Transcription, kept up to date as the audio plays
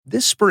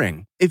This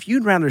spring, if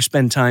you'd rather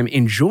spend time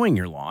enjoying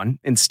your lawn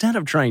instead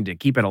of trying to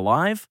keep it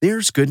alive,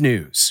 there's good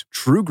news.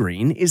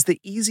 TruGreen is the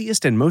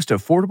easiest and most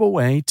affordable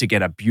way to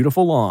get a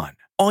beautiful lawn.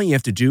 All you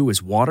have to do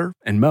is water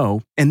and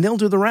mow, and they'll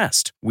do the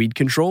rest. Weed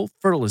control,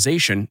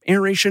 fertilization,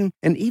 aeration,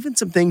 and even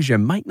some things you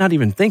might not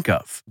even think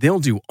of. They'll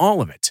do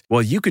all of it,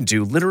 while you can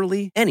do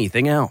literally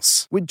anything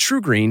else. With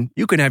TruGreen,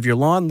 you can have your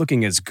lawn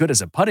looking as good as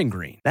a putting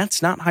green.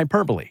 That's not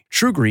hyperbole.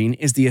 TruGreen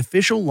is the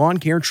official lawn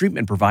care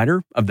treatment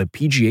provider of the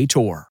PGA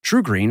Tour.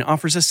 TruGreen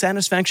offers a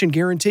satisfaction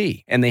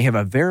guarantee, and they have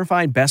a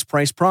verified best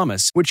price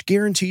promise, which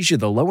guarantees you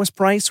the lowest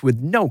price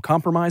with no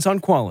compromise on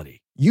quality.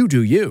 You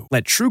do you.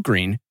 Let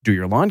TruGreen do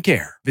your lawn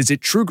care. Visit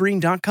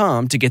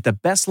TruGreen.com to get the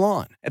best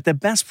lawn at the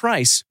best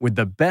price with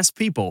the best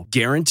people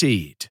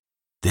guaranteed.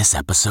 This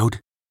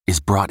episode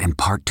is brought in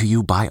part to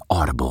you by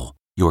Audible,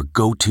 your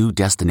go-to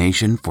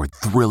destination for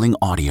thrilling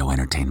audio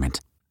entertainment.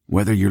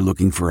 Whether you're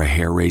looking for a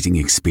hair-raising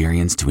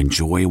experience to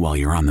enjoy while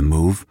you're on the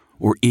move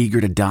or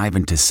eager to dive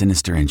into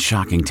sinister and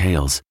shocking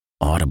tales,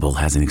 Audible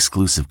has an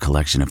exclusive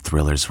collection of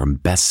thrillers from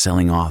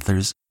best-selling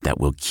authors that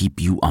will keep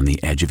you on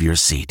the edge of your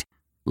seat.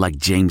 Like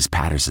James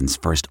Patterson's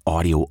first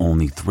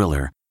audio-only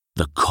thriller,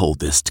 The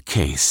Coldest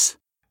Case.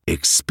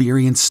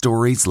 Experience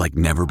stories like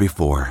never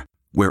before,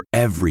 where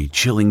every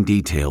chilling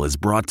detail is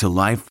brought to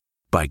life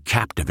by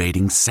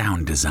captivating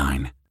sound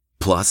design.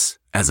 Plus,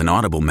 as an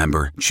Audible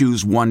member,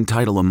 choose one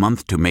title a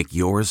month to make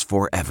yours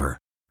forever.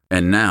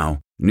 And now,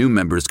 new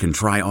members can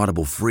try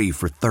Audible free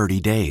for 30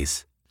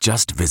 days.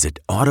 Just visit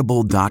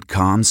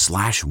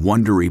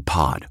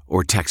audible.com/WonderyPod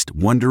or text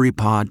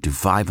WonderyPod to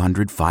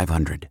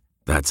 500-500.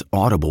 That's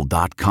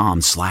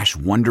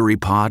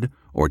audible.com/WonderyPod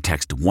or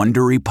text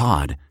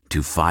WonderyPod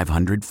to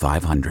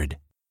 500-500.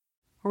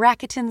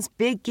 Rakuten's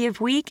Big Give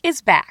Week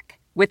is back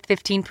with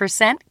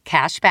 15%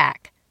 cash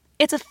back.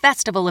 It's a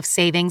festival of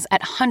savings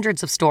at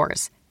hundreds of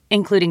stores,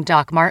 including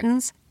Doc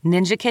Martens,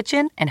 Ninja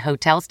Kitchen, and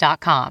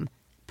Hotels.com.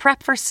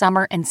 Prep for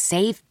summer and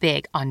save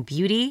big on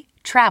beauty,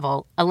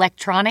 travel,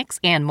 electronics,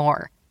 and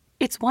more.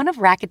 It's one of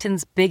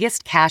Rakuten's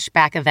biggest cash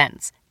back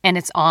events, and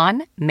it's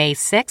on May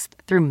 6th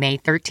through May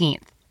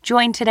 13th.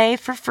 Join today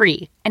for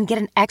free and get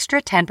an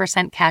extra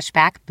 10% cash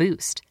back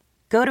boost.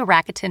 Go to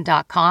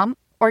Rakuten.com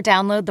or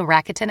download the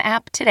Rakuten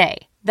app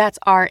today. That's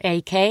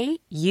RAKUTEN.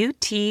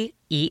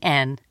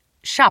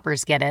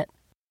 Shoppers get it.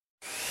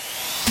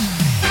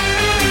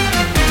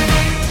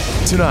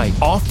 Tonight,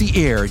 off the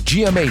air,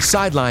 GMA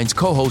Sidelines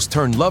co-host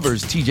turned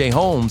lovers TJ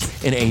Holmes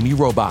and Amy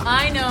Robach.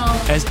 I know.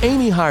 As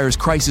Amy hires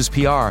Crisis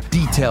PR,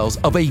 details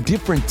of a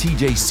different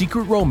TJ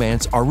secret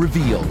romance are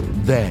revealed.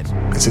 Then,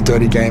 it's a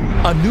dirty game.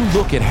 A new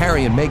look at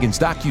Harry and Meghan's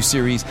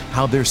docuseries,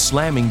 how they're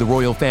slamming the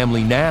royal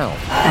family now.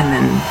 And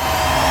then...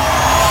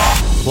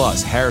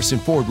 Plus, Harrison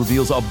Ford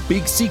reveals a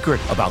big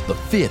secret about the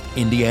 5th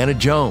Indiana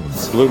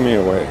Jones. Blew me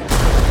away.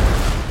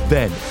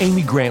 Then,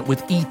 Amy Grant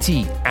with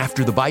E.T.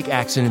 after the bike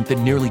accident that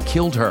nearly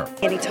killed her.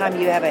 Anytime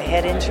you have a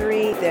head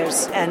injury,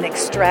 there's an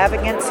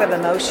extravagance of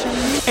emotion.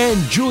 And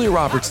Julia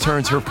Roberts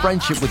turns her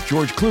friendship with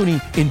George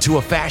Clooney into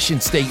a fashion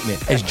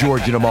statement as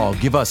George and Amal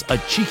give us a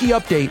cheeky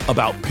update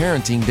about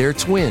parenting their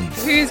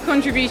twins. Whose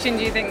contribution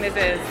do you think this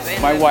is?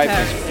 My wife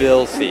is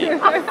filthy.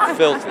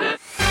 Filthy.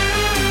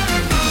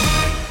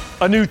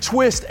 A new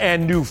twist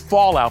and new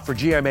fallout for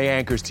GMA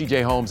anchors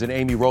TJ Holmes and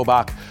Amy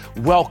Robach.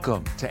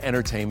 Welcome to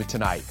Entertainment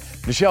Tonight.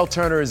 Michelle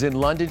Turner is in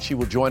London. She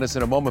will join us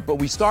in a moment, but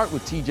we start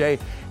with TJ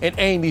and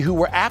Amy, who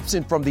were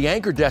absent from the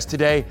anchor desk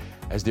today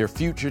as their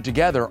future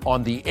together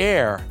on the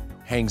air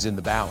hangs in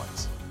the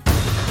balance.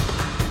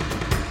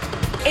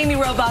 Amy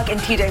Robach and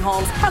TJ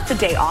Holmes have the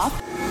day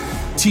off.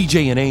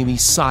 TJ and Amy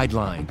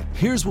sidelined.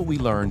 Here's what we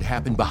learned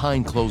happened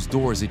behind closed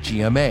doors at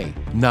GMA.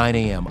 9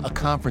 a.m., a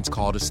conference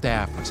call to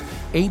staffers.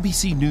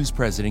 ABC News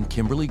President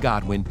Kimberly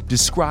Godwin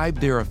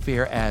described their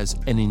affair as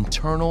an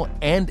internal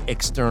and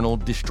external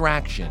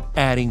distraction,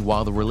 adding,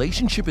 while the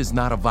relationship is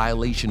not a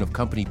violation of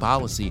company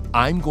policy,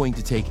 I'm going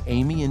to take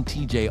Amy and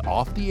TJ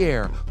off the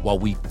air while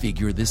we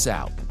figure this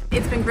out.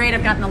 It's been great.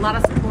 I've gotten a lot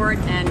of support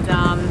and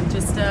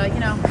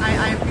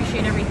I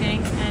appreciate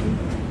everything and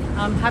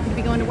I'm happy to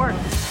be going to work.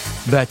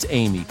 That's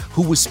Amy,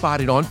 who was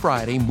spotted on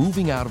Friday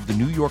moving out of the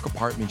New York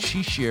apartment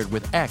she shared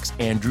with ex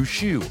Andrew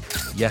Shue.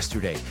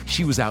 Yesterday,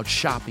 she was out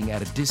shopping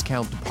at a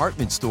discount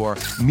department store.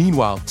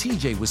 Meanwhile,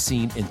 TJ was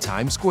seen in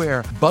Times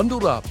Square,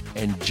 bundled up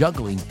and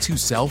juggling 2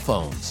 cell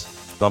phones.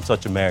 I'm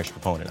such a marriage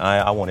proponent.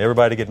 I want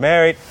everybody to get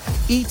married.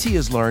 E.T.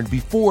 has learned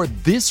before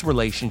this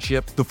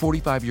relationship, the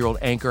 45-year-old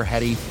anchor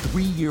had a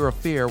 3-year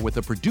affair with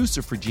a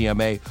producer for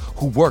GMA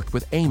who worked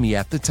with Amy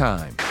at the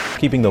time.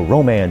 Keeping the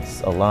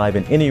romance alive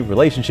in any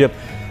relationship,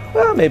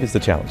 well, maybe it's the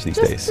challenge these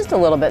days. Just a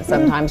little bit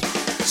sometimes.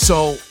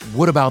 So,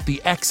 what about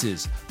the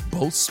exes?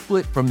 Both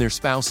split from their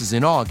spouses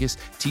in August.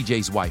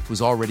 TJ's wife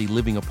was already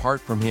living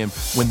apart from him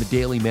when the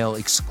Daily Mail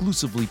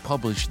exclusively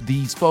published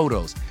these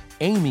photos.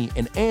 Amy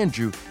and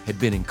Andrew had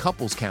been in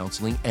couples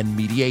counseling and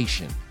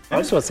mediation. I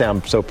just want to say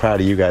I'm so proud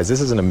of you guys. This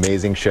is an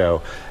amazing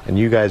show, and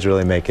you guys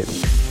really make it.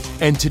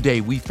 And today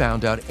we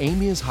found out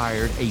Amy has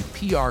hired a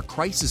PR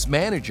crisis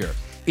manager.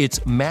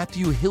 It's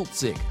Matthew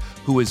Hiltzik,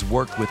 who has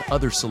worked with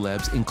other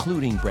celebs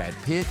including Brad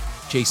Pitt,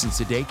 Jason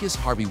Sudeikis,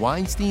 Harvey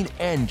Weinstein,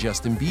 and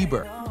Justin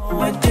Bieber.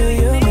 What do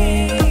you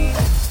mean?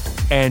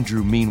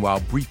 Andrew, meanwhile,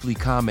 briefly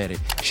commented,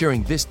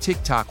 sharing this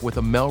TikTok with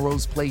a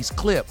Melrose Place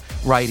clip,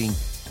 writing,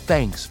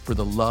 "Thanks for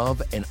the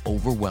love and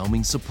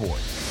overwhelming support."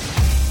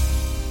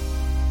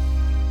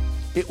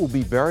 It will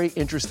be very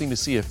interesting to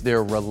see if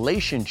their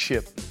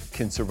relationship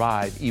can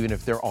survive, even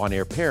if their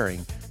on-air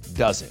pairing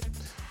doesn't.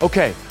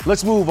 Okay,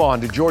 let's move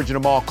on to George and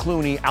Amal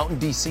Clooney out in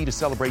D.C. to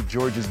celebrate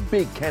George's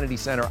big Kennedy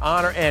Center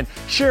honor and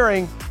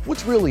sharing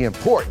what's really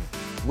important,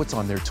 what's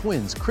on their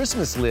twins'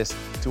 Christmas list,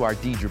 to our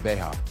Deidre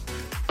Behar.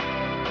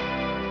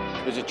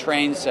 There's a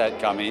train set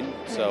coming,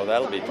 so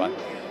that'll be fun.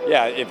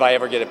 Yeah, if I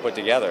ever get it put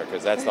together,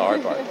 because that's the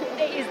hard part.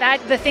 Is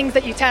that the things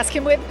that you task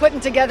him with,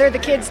 putting together the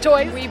kids'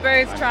 toys? We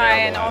both try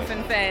and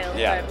often fail,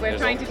 Yeah, but we're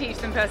trying to teach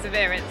them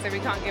perseverance, so we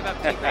can't give up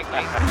too quickly.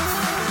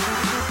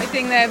 I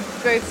think they're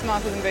both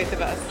smarter than both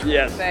of us.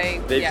 Yes,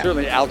 they've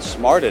certainly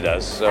outsmarted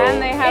us. So.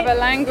 And they have a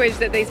language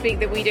that they speak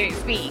that we don't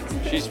speak.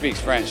 She speaks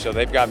French, so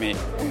they've got me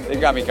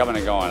coming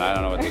and going. I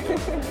don't know what to do.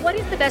 What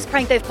is the best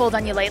prank they've pulled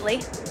on you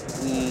lately?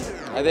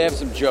 They have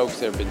some jokes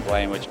they've been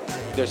playing, which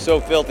they're so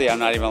filthy I'm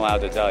not even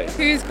allowed to tell you.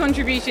 Whose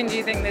contribution do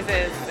you think this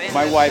is?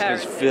 My wife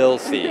is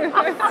filthy.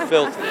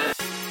 Filthy.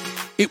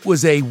 It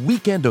was a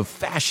weekend of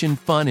fashion,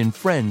 fun, and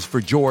friends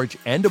for George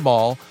and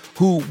Amal,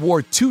 who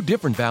wore two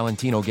different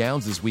Valentino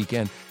gowns this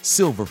weekend,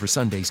 silver for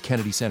Sunday's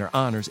Kennedy Center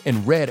honors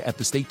and red at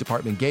the State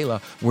Department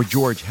Gala, where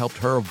George helped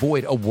her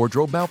avoid a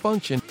wardrobe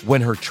malfunction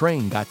when her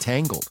train got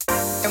tangled.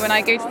 And when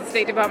I go to the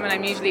State Department,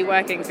 I'm usually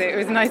working, so it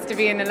was nice to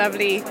be in a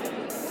lovely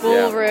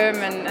ballroom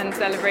and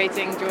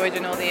celebrating George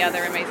and all the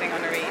other amazing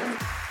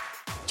honorees.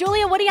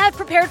 Julia, what do you have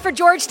prepared for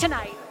George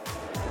tonight?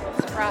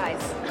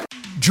 Surprise.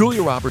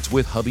 Julia Roberts,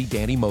 with hubby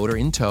Danny Moder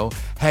in tow,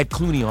 had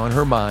Clooney on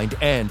her mind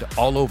and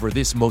all over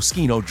this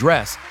Moschino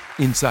dress.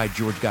 Inside,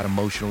 George got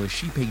emotional as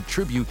she paid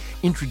tribute,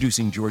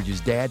 introducing George's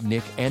dad,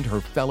 Nick, and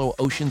her fellow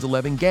Ocean's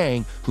 11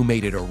 gang, who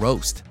made it a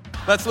roast.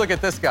 Let's look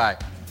at this guy.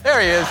 There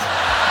he is.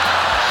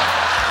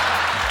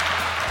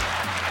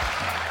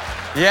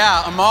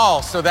 Yeah,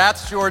 Amal, so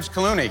that's George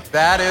Clooney.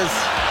 That is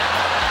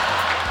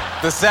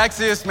the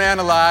sexiest man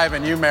alive,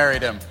 and you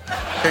married him.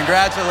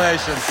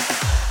 Congratulations.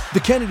 The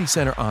Kennedy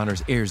Center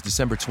Honors airs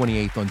December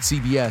 28th on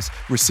CBS.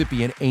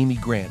 Recipient Amy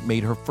Grant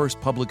made her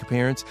first public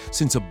appearance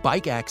since a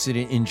bike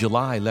accident in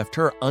July left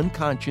her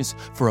unconscious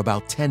for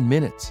about 10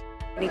 minutes.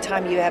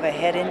 Anytime you have a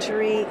head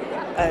injury,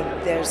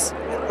 there's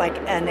like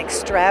an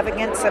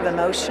extravagance of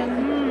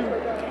emotion.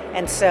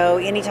 And so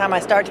anytime I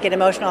start to get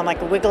emotional, I'm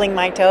like wiggling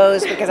my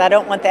toes because I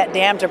don't want that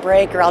dam to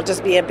break or I'll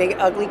just be a big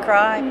ugly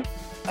cry.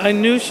 I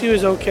knew she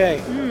was okay,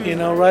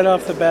 right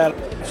off the bat.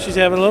 She's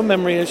having a little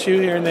memory issue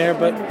here and there,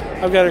 but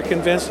I've got her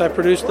convinced. I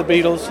produced the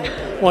Beatles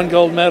and won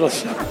gold medals.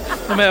 So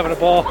I'm having a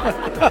ball.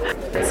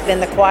 It's been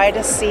the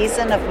quietest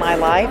season of my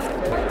life.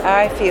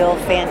 I feel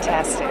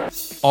fantastic.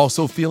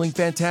 Also feeling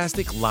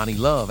fantastic, Lonnie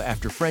Love,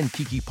 after friend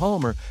Keke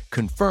Palmer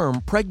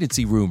confirmed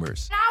pregnancy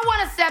rumors. I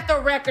want to set the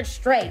record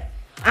straight.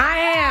 I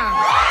am.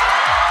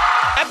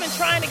 I've been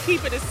trying to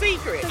keep it a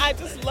secret. I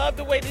just love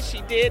the way that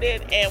she did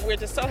it, and we're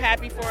just so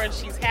happy for her, and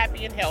she's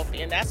happy and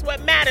healthy, and that's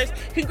what matters.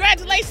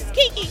 Congratulations,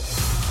 Keke.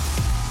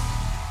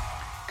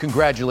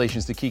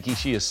 Congratulations to Keke.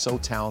 She is so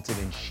talented,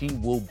 and she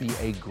will be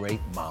a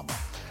great mama.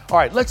 All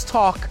right, let's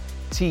talk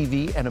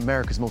TV and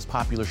America's most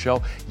popular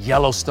show,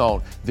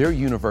 Yellowstone. Their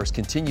universe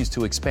continues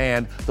to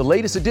expand. The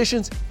latest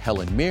additions,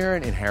 Helen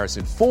Mirren and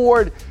Harrison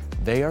Ford,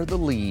 they are the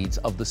leads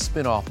of the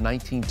spinoff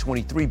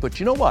 1923. But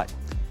you know what?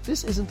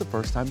 This isn't the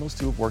first time those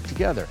two have worked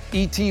together.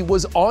 E.T.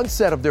 was on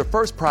set of their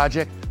first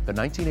project, the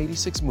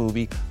 1986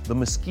 movie, The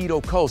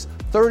Mosquito Coast,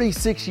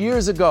 36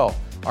 years ago.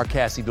 Our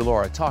Cassie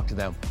DeLaura talked to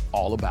them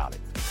all about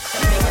it.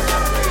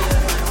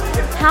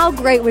 How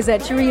great was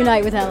it to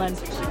reunite with Helen?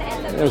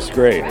 It was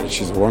great.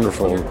 She's a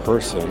wonderful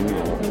person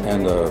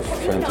and a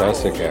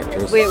fantastic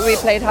actress. We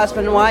played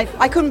husband and wife.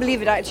 I couldn't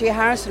believe it, actually.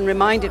 Harrison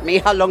reminded me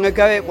how long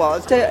ago it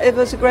was. It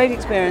was a great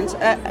experience.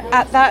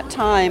 At that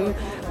time,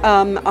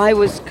 I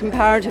was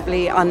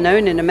comparatively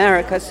unknown in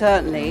America,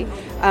 certainly,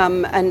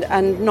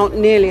 and not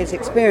nearly as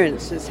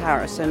experienced as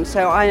Harrison,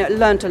 so I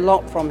learned a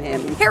lot from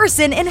him.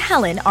 Harrison and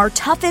Helen are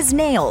tough as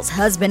nails,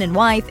 husband and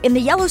wife, in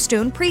the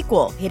Yellowstone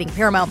prequel, hitting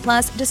Paramount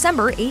Plus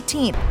December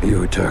 18th.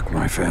 You attack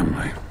my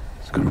family.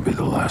 It's going to be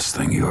the last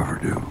thing you ever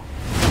do.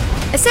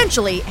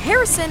 Essentially,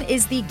 Harrison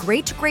is the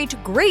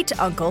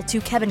great-great-great-uncle to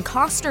Kevin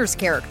Costner's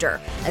character,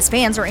 as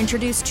fans are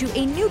introduced to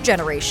a new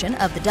generation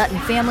of the Dutton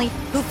family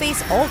who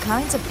face all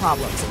kinds of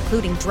problems,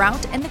 including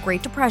drought and the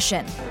Great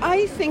Depression.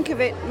 I think of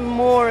it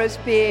more as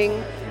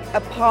being a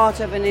part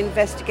of an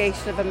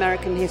investigation of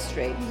American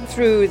history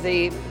through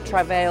the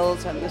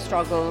travails and the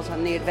struggles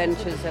and the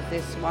adventures of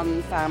this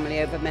one family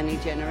over many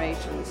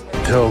generations.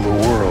 Tell the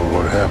world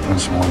what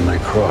happens when they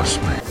cross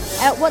me.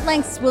 At what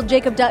lengths will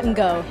Jacob Dutton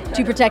go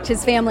to protect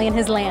his family and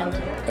his land?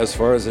 As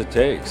far as it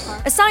takes.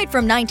 Aside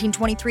from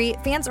 1923,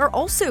 fans are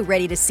also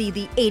ready to see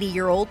the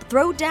 80-year-old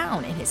throw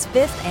down in his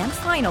fifth and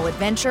final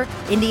adventure,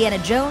 Indiana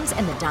Jones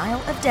and the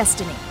Dial of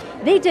Destiny.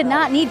 They did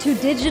not need to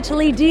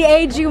digitally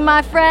de-age you,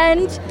 my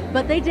friend,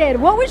 but they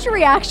did. What was your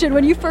reaction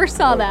when you first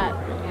saw that?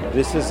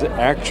 This is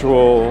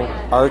actual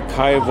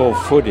archival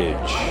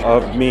footage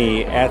of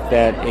me at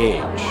that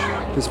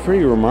age. It's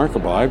pretty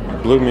remarkable. It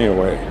blew me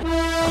away.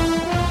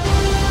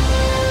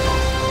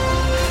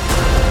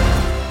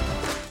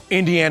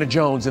 Indiana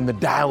Jones and the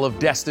Dial of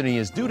Destiny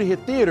is due to hit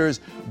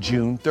theaters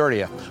June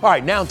 30th. All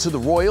right, now to the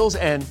Royals,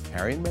 and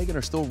Harry and Meghan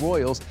are still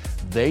Royals.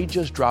 They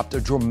just dropped a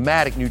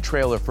dramatic new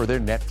trailer for their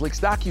Netflix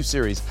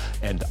docuseries,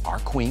 and our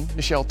queen,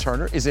 Nichelle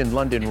Turner, is in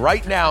London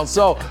right now.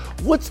 So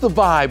what's the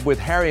vibe with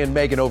Harry and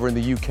Meghan over in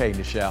the UK,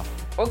 Nichelle?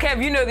 Well,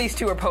 Kev, you know these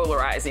two are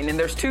polarizing, and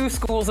there's two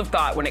schools of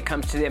thought when it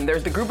comes to them.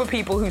 There's the group of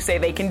people who say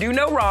they can do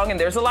no wrong, and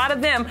there's a lot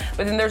of them,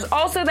 but then there's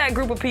also that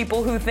group of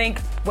people who think,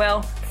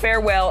 well,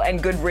 farewell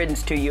and good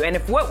riddance to you. And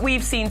if what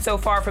we've seen so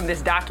far from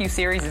this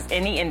docuseries is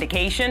any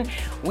indication,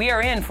 we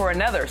are in for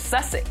another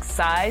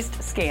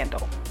Sussex-sized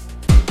scandal.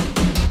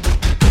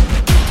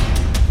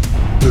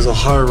 There's a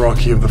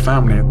hierarchy of the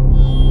family.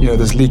 You know,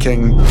 there's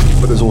leaking,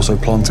 but there's also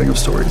planting of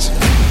stories.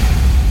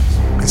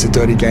 It's a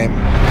dirty game.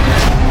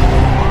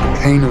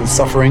 Pain and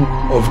suffering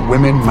of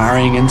women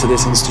marrying into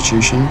this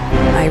institution.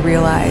 I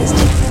realized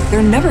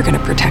they're never going to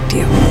protect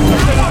you.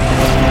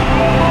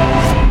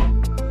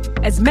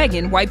 As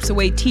Meghan wipes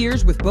away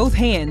tears with both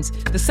hands,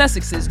 the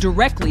Sussexes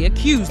directly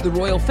accuse the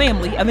royal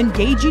family of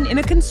engaging in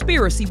a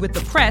conspiracy with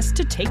the press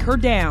to take her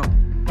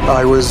down.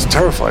 I was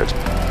terrified.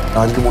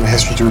 I didn't want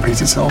history to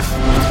repeat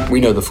itself.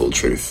 We know the full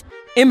truth.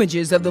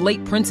 Images of the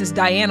late Princess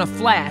Diana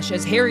flash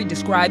as Harry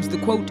describes the,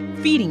 quote,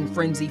 feeding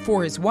frenzy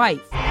for his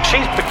wife.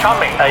 She's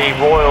becoming a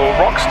royal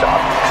rock star.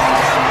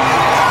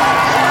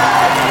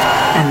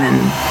 And then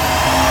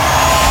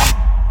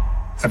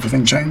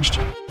everything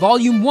changed.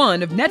 Volume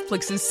 1 of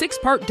Netflix's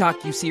 6-part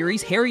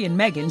docuseries Harry and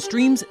Meghan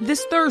streams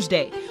this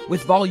Thursday,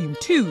 with Volume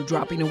 2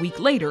 dropping a week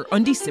later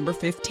on December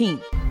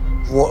 15th.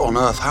 What on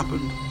earth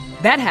happened?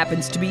 That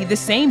happens to be the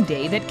same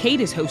day that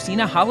Kate is hosting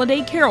a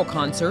holiday carol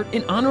concert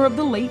in honor of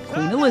the late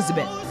Queen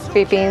Elizabeth.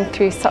 We've been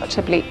through such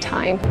a bleak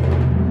time.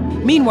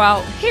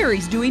 Meanwhile,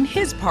 Harry's doing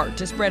his part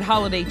to spread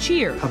holiday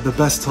cheer. Have the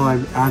best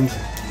time and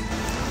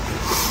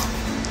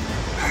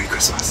Merry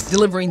Christmas.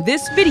 Delivering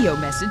this video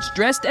message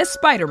dressed as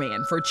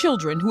Spider-Man for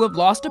children who have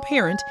lost a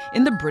parent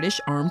in the British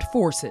Armed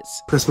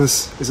Forces.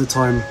 Christmas is a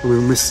time when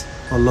we miss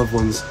our loved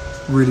ones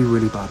really,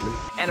 really badly.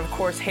 And of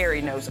course,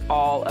 Harry knows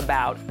all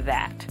about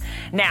that.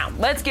 Now,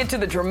 let's get to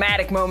the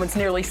dramatic moments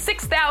nearly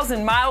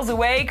 6,000 miles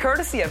away,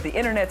 courtesy of the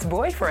internet's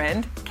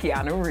boyfriend,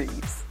 Keanu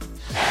Reeves.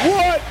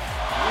 What?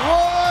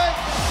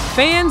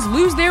 Fans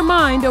lose their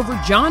mind over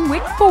John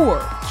Wick 4.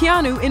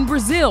 Keanu in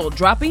Brazil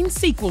dropping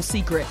sequel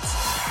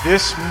secrets.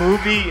 This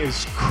movie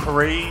is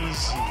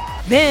crazy.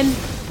 Then,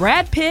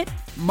 Brad Pitt,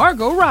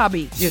 Margot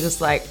Robbie. You're just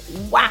like,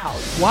 wow.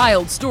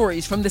 Wild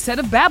stories from the set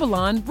of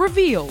Babylon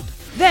revealed.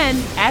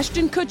 Then,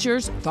 Ashton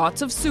Kutcher's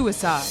thoughts of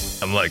suicide.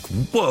 I'm like,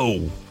 whoa.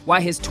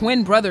 Why his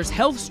twin brother's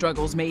health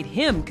struggles made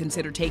him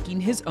consider taking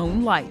his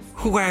own life.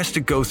 Who has to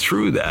go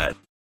through that?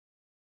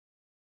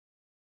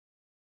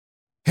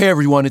 Hey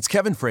everyone, it's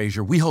Kevin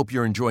Frazier. We hope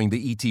you're enjoying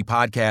the ET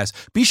podcast.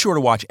 Be sure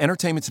to watch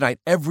Entertainment Tonight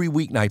every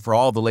weeknight for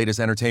all the latest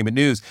entertainment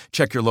news.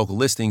 Check your local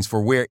listings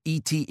for where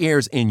ET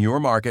airs in your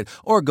market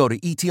or go to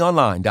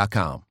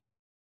etonline.com.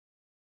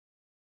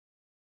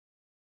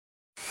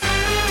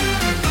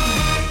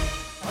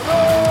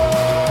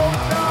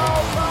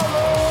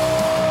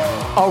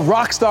 A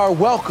rock star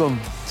welcome,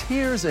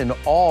 tears and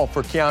all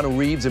for Keanu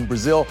Reeves in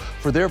Brazil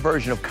for their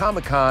version of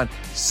Comic-Con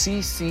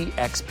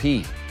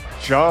CCXP.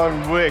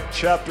 John Wick,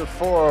 Chapter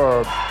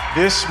 4.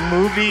 This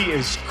movie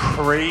is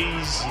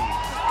crazy.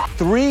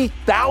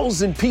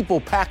 3,000 people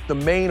packed the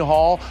main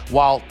hall,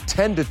 while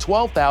 10 to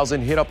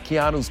 12,000 hit up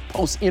Keanu's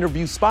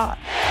post-interview spot.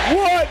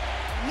 What?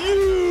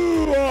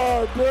 You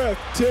are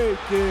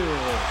breathtaking.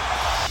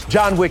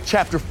 John Wick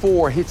Chapter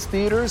 4 hits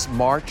theaters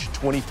March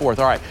 24th.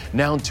 All right,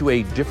 now to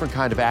a different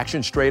kind of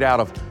action straight out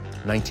of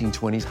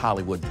 1920s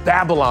Hollywood.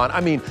 Babylon. I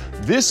mean,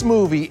 this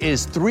movie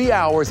is 3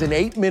 hours and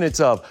 8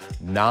 minutes of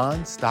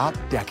non-stop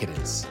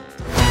decadence.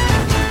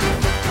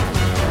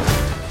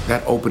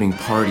 That opening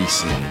party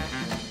scene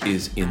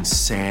is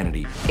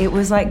insanity. It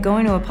was like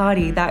going to a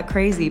party that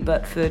crazy,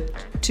 but for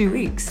 2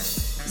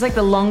 weeks. It's like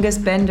the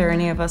longest bender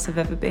any of us have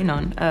ever been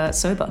on,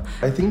 sober.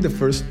 I think the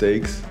first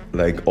takes,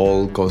 like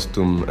all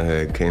costume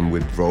came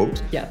with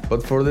ropes. Yeah.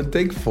 But for the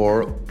take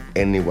 4,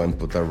 anyone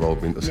put a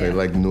rope in, so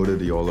like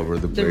nudity all over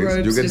the place.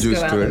 Ropes you get just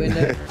used go out to the it.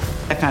 window.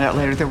 I found out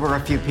later there were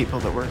a few people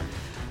that were,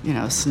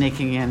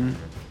 sneaking in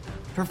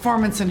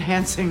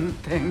performance-enhancing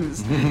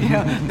things,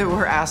 that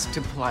were asked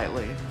to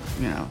politely,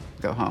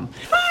 go home.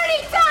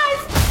 Party time!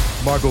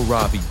 Margot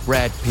Robbie,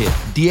 Brad Pitt,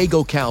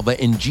 Diego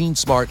Calva, and Jean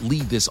Smart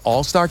lead this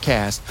all-star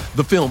cast.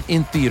 The film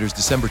in theaters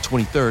December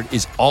 23rd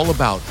is all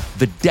about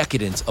the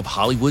decadence of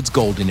Hollywood's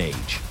golden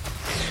age.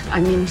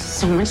 I'm in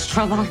so much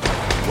trouble.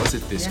 Was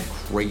it this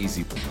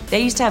crazy?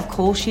 They used to have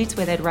call sheets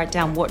where they'd write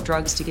down what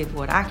drugs to give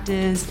what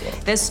actors.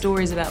 There's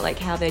stories about like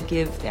how they'd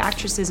give the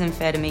actresses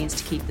amphetamines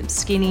to keep them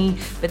skinny,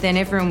 but then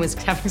everyone was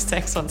having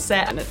sex on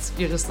set, and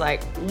you're just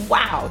like,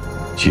 wow.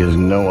 She has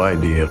no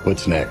idea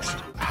what's next.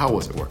 How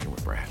was it working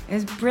with Brad? It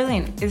was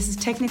brilliant. This is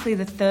technically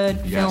the third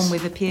film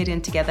we've appeared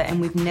in together, and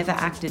we've never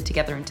acted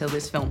together until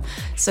this film.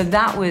 So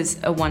that was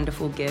a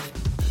wonderful gift.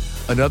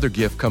 Another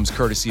gift comes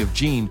courtesy of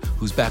Gene,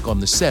 who's back on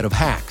the set of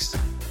Hacks.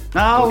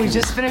 Oh, we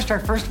just finished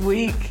our first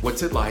week.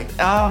 What's it like?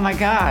 Oh my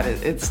God,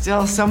 it's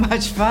still so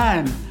much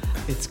fun.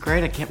 It's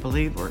great. I can't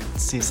believe we're in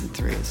season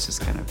 3. It's just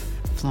kind of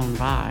flown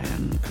by,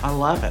 and I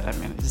love it. I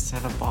mean, I just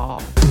have a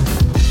ball.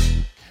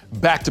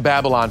 Back to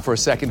Babylon for a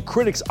second.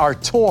 Critics are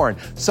torn.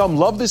 Some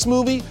love this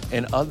movie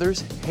and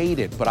others hate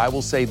it. But I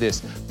will say this,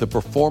 the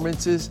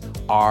performances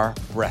are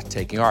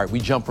breathtaking. All right, we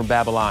jump from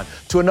Babylon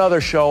to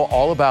another show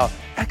all about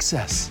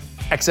excess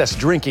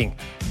drinking,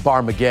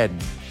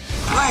 Barmageddon.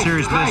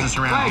 Serious business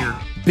around here.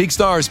 Big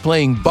stars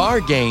playing bar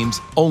games,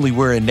 only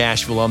we're in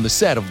Nashville on the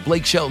set of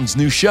Blake Shelton's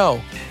new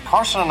show.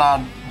 Carson and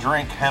I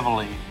drink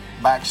heavily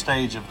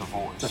backstage of The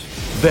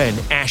Voice. Then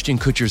Ashton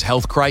Kutcher's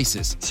health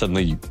crisis.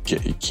 Suddenly you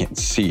can't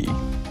see.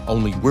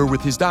 Only we're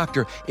with his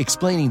doctor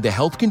explaining the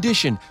health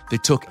condition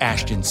that took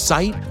Ashton's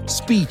sight,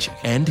 speech,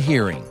 and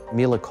hearing.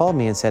 Mila called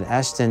me and said,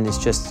 Ashton is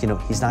just,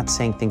 he's not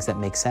saying things that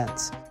make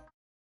sense.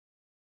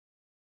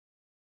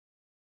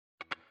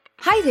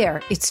 Hi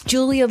there, it's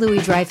Julia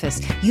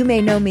Louis-Dreyfus. You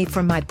may know me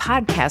from my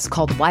podcast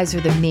called Wiser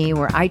Than Me,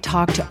 where I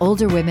talk to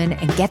older women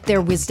and get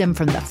their wisdom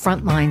from the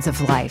front lines of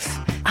life.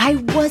 I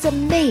was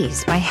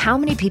amazed by how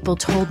many people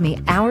told me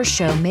our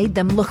show made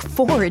them look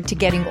forward to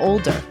getting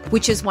older,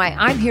 which is why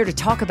I'm here to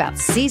talk about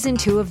season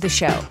 2 of the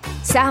show.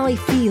 Sally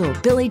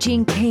Field, Billie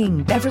Jean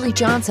King, Beverly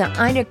Johnson,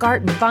 Ina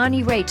Garten,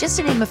 Bonnie Raitt, just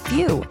to name a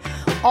few.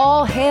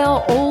 All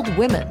hail old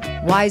women.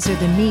 Wiser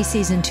Than Me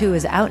season 2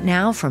 is out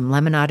now from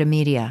Lemonada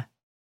Media.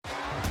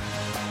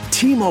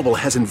 T-Mobile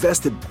has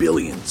invested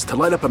billions to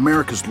light up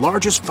America's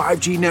largest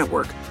 5G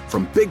network,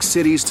 from big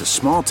cities to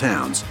small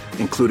towns,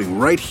 including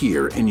right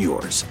here in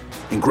yours.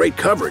 And great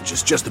coverage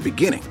is just the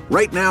beginning.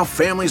 Right now,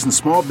 families and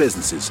small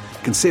businesses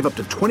can save up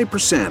to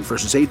 20%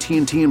 versus AT&T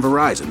and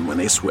Verizon when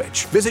they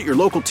switch. Visit your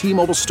local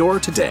T-Mobile store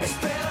today.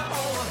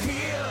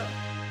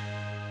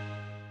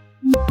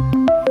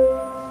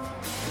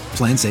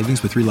 Plan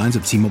savings with 3 lines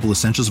of T-Mobile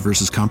Essentials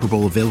versus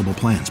comparable available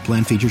plans.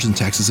 Plan features and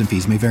taxes and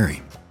fees may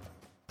vary.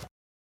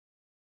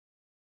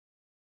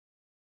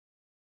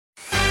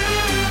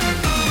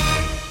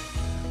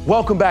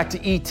 Welcome back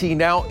to E.T.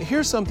 Now,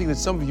 here's something that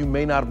some of you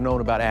may not have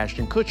known about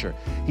Ashton Kutcher.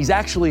 He's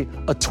actually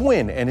a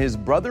twin, and his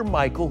brother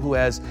Michael, who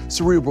has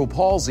cerebral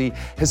palsy,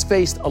 has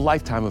faced a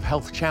lifetime of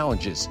health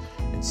challenges.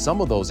 And some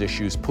of those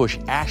issues push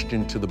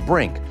Ashton to the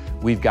brink.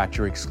 We've got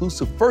your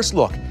exclusive first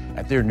look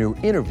at their new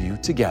interview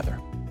together.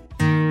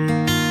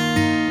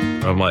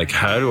 I'm like,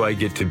 how do I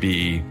get to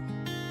be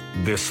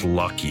this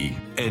lucky?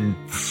 And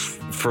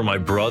for my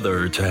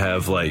brother to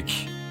have,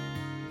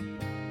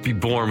 be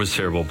born with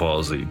cerebral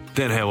palsy,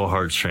 then have a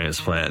heart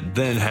transplant,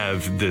 then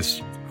have this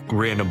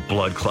random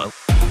blood clot.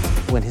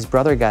 When his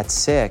brother got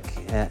sick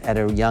at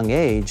a young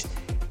age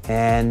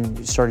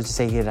and started to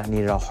say he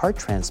needed a heart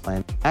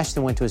transplant,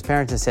 Ashton went to his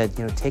parents and said,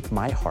 take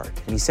my heart.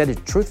 And he said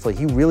it truthfully.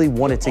 He really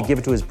wanted to give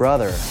it to his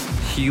brother.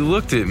 He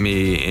looked at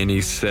me and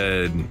he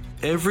said,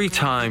 every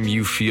time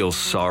you feel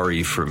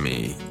sorry for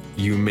me,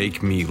 you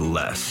make me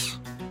less.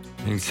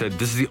 And he said,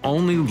 this is the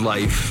only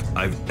life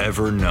I've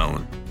ever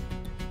known.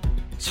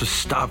 So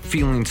stop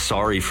feeling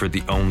sorry for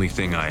the only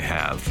thing I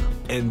have.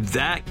 And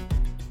that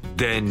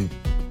then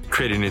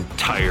created an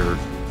entire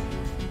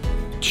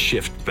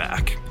shift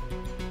back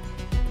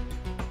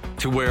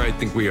to where I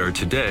think we are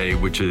today,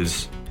 which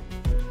is,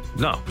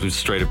 just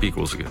straight up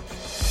equals again.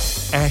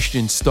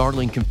 Ashton's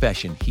startling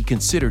confession, he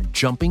considered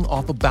jumping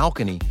off a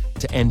balcony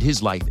to end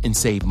his life and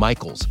save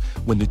Michael's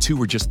when the two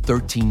were just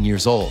 13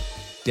 years old.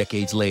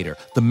 Decades later,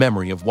 the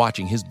memory of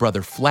watching his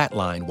brother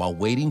flatline while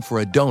waiting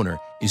for a donor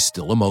is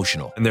still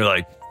emotional. And they're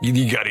like,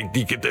 you gotta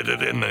get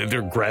it, and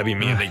they're grabbing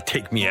me and they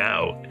take me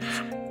out.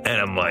 And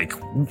I'm like,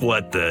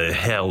 what the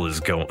hell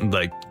is going,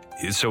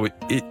 so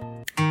it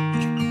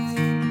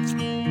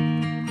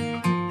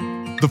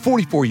The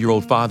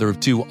 44-year-old father of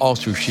 2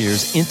 also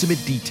shares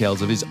intimate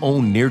details of his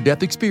own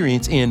near-death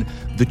experience in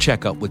The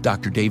Checkup with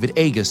Dr. David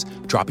Agus,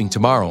 dropping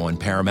tomorrow on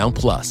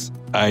Paramount+.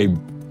 I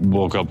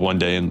woke up one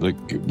day and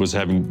was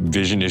having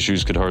vision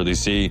issues, could hardly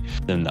see,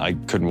 and I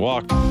couldn't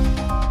walk.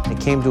 It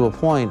came to a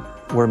point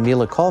where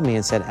Mila called me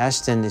and said,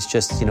 Ashton is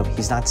just,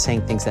 he's not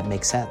saying things that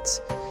make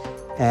sense.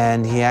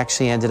 And he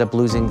actually ended up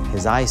losing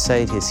his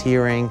eyesight, his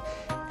hearing,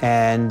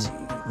 and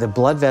the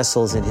blood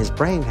vessels in his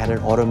brain had an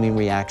autoimmune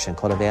reaction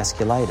called a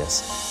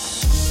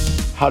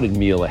vasculitis. How did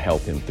Mila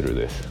help him through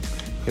this?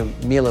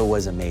 Mila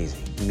was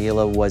amazing.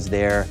 Mila was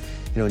there,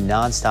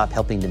 nonstop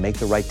helping to make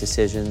the right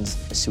decisions.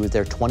 She was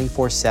there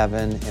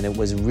 24/7, and it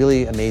was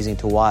really amazing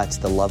to watch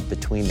the love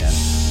between them.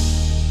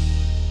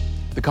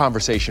 The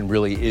conversation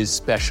really is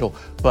special,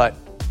 but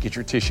get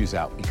your tissues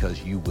out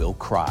because you will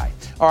cry.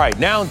 All right,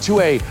 now to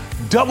a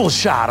double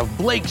shot of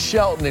Blake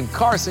Shelton and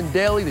Carson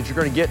Daly that you're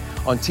going to get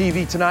on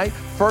TV tonight.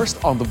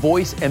 First on The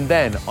Voice and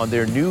then on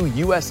their new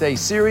USA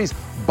series,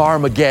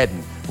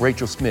 Barmageddon.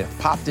 Rachel Smith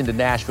popped into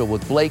Nashville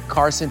with Blake,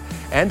 Carson,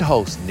 and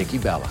host Nikki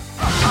Bella.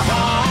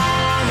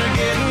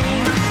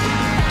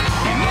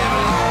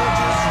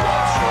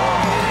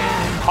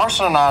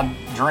 Carson and I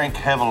drink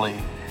heavily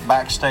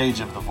backstage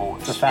of The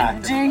Voice. It's a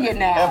fact. Do you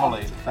now?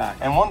 Heavily. It's a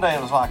fact. And one day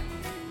it was like,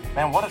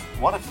 man, what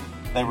if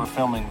they were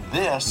filming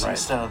this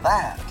instead of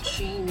that?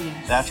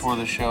 Genius. That's where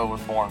the show was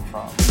born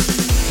from.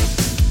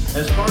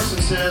 As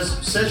Carson says,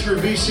 set your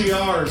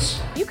VCRs.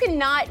 You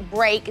cannot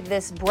break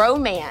this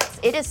bromance.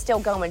 It is still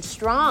going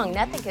strong.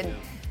 Nothing can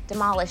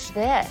demolish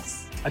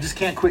this. I just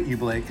can't quit you,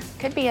 Blake.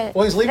 Could be a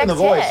Well, he's leaving The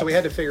next Voice, hit. so we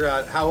had to figure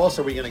out how else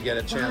are we going to get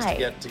a chance Right. to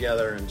get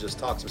together and just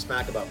talk some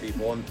smack about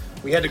people. And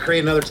we had to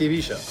create another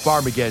TV show.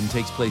 Barmageddon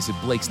takes place at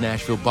Blake's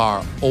Nashville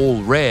bar,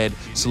 Ole Red.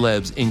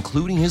 Celebs,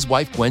 including his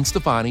wife Gwen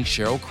Stefani,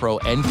 Sheryl Crow,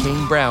 and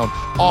Kane Brown,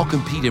 all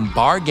compete in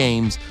bar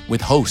games with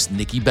host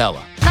Nikki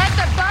Bella. Let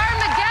the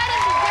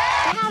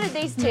Barmageddon begin! How did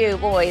these two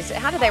boys,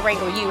 how did they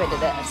wrangle you into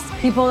this?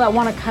 People that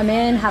want to come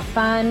in, have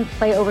fun,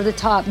 play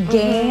over-the-top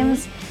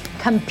games,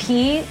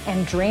 compete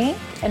and drink,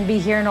 and be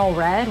here in Ole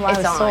Red. Wow,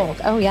 it's sold.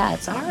 Oh, yeah,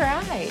 it's on. All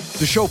right.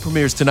 The show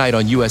premieres tonight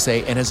on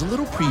USA, and as a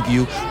little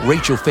preview,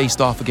 Rachel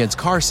faced off against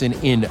Carson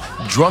in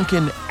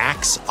Drunken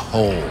Axe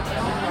Hold.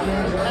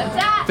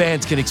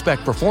 Fans can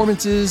expect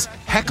performances,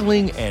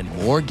 heckling, and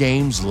more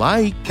games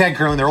like Keg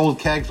curling, they're old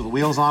kegs with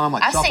wheels on them,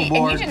 like I see, and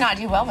shuffleboard. you did not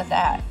do well with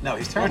that. No,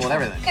 he's terrible at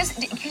everything.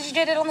 Because you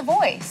did it on The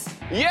Voice.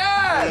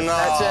 Yes!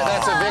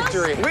 That's a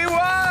victory. We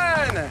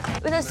won!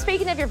 But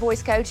speaking of your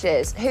voice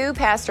coaches, who,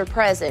 past or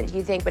present, do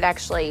you think would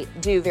actually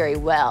do very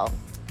well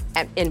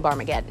in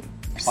Barmageddon?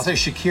 I'll say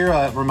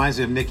Shakira reminds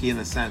me of Nikki in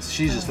the sense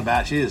she's just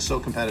about, she is so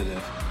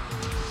competitive.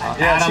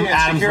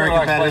 Adam's very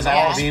competitive.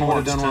 Alvin would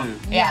have done one.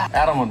 Yeah.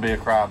 Adam would be a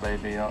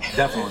crybaby.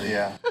 Definitely,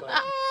 yeah.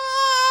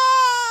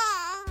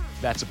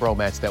 That's a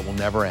bromance that will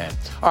never end.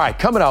 All right,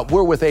 coming up,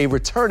 we're with a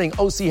returning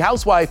OC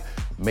housewife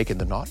making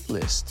the naughty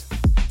list.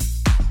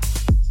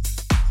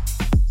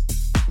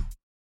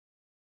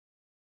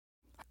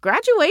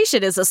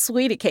 Graduation is a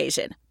sweet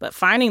occasion, but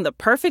finding the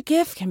perfect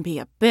gift can be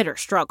a bitter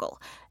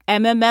struggle.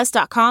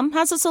 MMS.com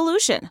has a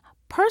solution.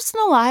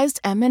 Personalized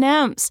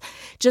M&Ms.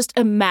 Just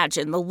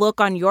imagine the look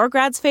on your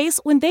grad's face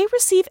when they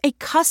receive a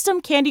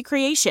custom candy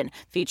creation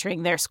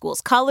featuring their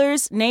school's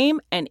colors, name,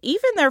 and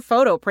even their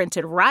photo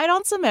printed right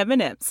on some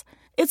M&Ms.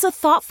 It's a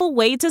thoughtful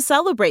way to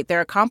celebrate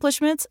their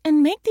accomplishments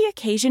and make the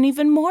occasion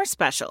even more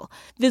special.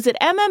 Visit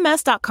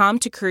MMS.com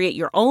to create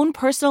your own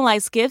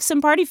personalized gifts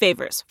and party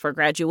favors for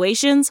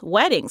graduations,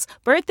 weddings,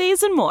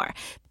 birthdays, and more.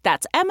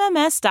 That's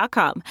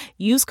MMS.com.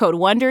 Use code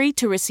WONDERY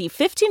to receive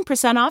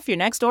 15% off your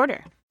next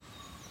order.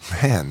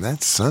 Man,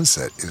 that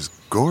sunset is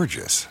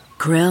gorgeous.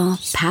 Grill,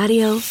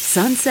 patio,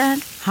 sunset.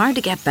 Hard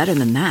to get better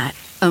than that.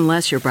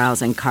 Unless you're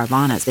browsing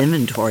Carvana's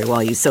inventory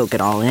while you soak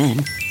it all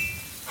in.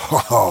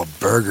 Oh,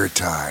 burger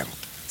time.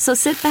 So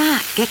sit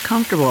back, get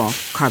comfortable.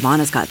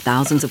 Carvana's got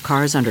thousands of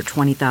cars under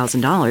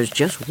 $20,000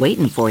 just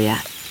waiting for you.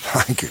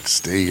 I could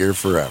stay here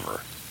forever.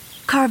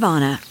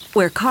 Carvana,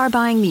 where car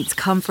buying meets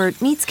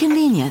comfort meets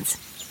convenience.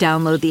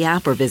 Download the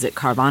app or visit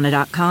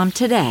Carvana.com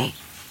today.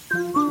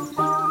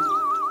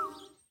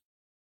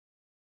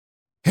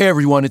 Hey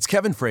everyone, it's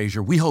Kevin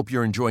Frazier. We hope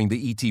you're enjoying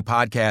the ET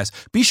podcast.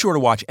 Be sure to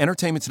watch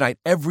Entertainment Tonight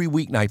every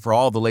weeknight for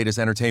all the latest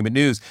entertainment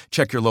news.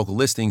 Check your local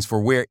listings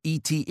for where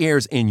ET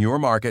airs in your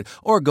market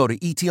or go to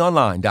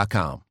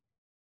etonline.com.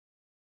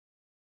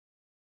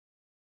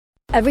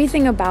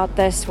 Everything about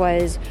this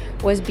was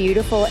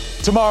beautiful.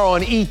 Tomorrow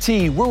on ET,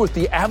 we're with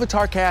the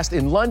Avatar cast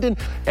in London,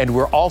 and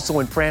we're also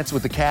in France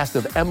with the cast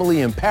of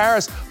Emily in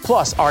Paris,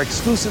 plus our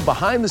exclusive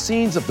behind the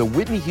scenes of the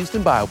Whitney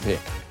Houston biopic.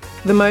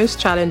 The most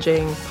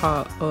challenging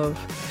part of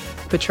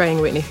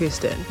portraying Whitney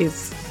Houston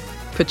is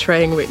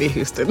portraying Whitney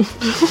Houston.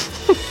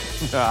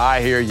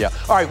 I hear you.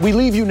 All right, we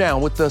leave you now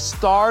with the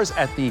stars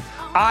at the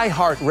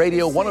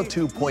iHeartRadio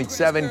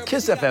 102.7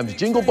 Kiss FM's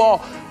Jingle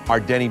Ball. Our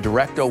Denny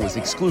Directo was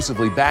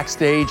exclusively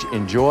backstage.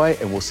 Enjoy,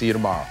 and we'll see you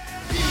tomorrow.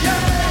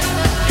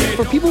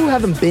 For people who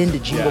haven't been to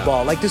Jingle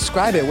Ball,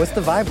 describe it. What's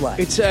the vibe like?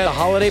 It's a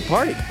holiday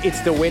party.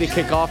 It's the way to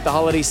kick off the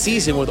holiday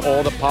season with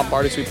all the pop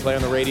artists we play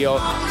on the radio.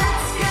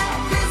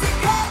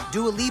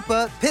 Dua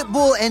Lipa,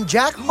 Pitbull, and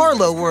Jack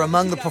Harlow were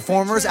among the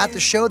performers at the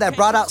show that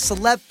brought out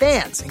celeb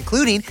fans,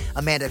 including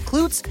Amanda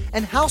Kloots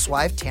and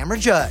housewife Tamra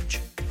Judge.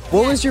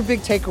 What was your big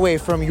takeaway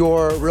from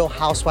your Real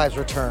Housewives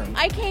return?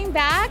 I came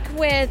back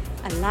with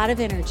a lot of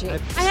energy. I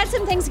had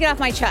some things to get off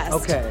my chest.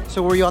 Okay,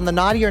 so were you on the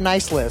naughty or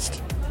nice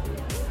list?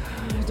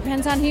 It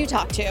depends on who you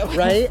talk to.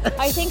 Right?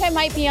 I think I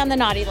might be on the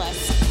naughty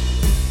list.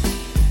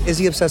 Is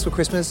he obsessed with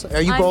Christmas?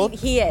 Are you both?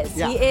 He is.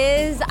 Yeah. He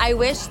is. I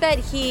wish that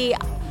he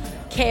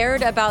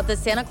cared about the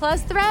Santa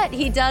Claus threat.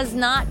 He does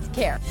not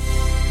care.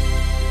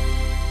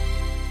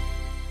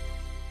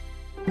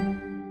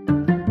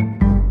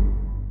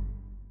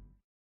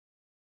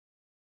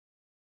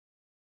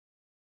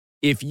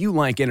 If you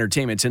like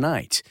Entertainment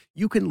Tonight,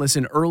 you can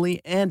listen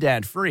early and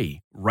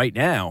ad-free right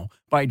now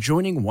by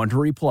joining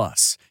Wondery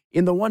Plus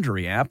in the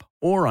Wondery app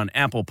or on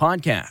Apple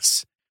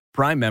Podcasts.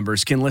 Prime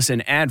members can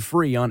listen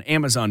ad-free on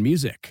Amazon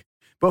Music.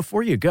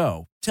 Before you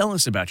go, tell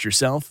us about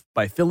yourself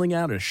by filling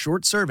out a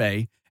short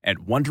survey at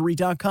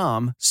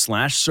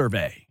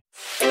Wondery.com/survey.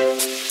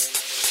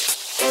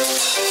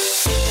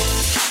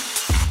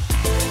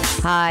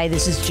 Hi,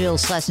 this is Jill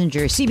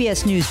Schlesinger,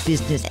 CBS News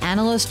business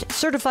analyst,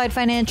 certified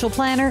financial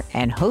planner,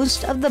 and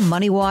host of the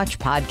Money Watch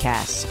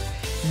podcast.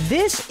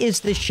 This is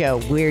the show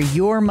where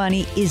your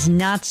money is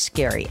not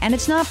scary and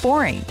it's not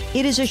boring.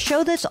 It is a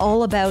show that's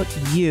all about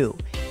you.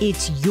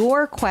 It's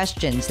your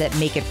questions that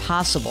make it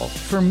possible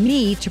for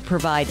me to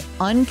provide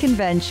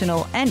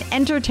unconventional and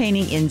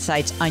entertaining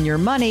insights on your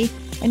money,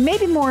 and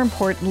maybe more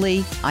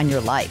importantly, on your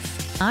life.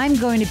 I'm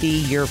going to be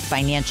your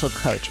financial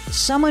coach,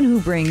 someone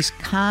who brings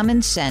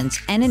common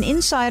sense and an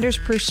insider's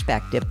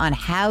perspective on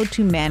how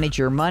to manage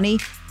your money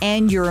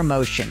and your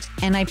emotions.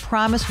 And I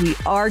promise we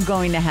are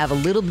going to have a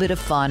little bit of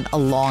fun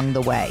along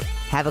the way.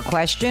 Have a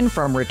question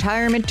from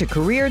retirement to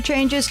career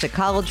changes to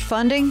college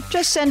funding?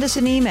 Just send us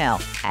an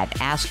email at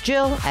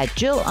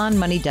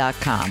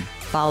askjill@jillonmoney.com.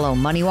 Follow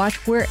Money Watch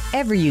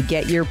wherever you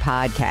get your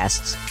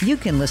podcasts. You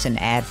can listen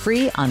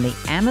ad-free on the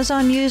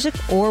Amazon Music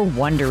or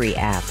Wondery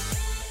app.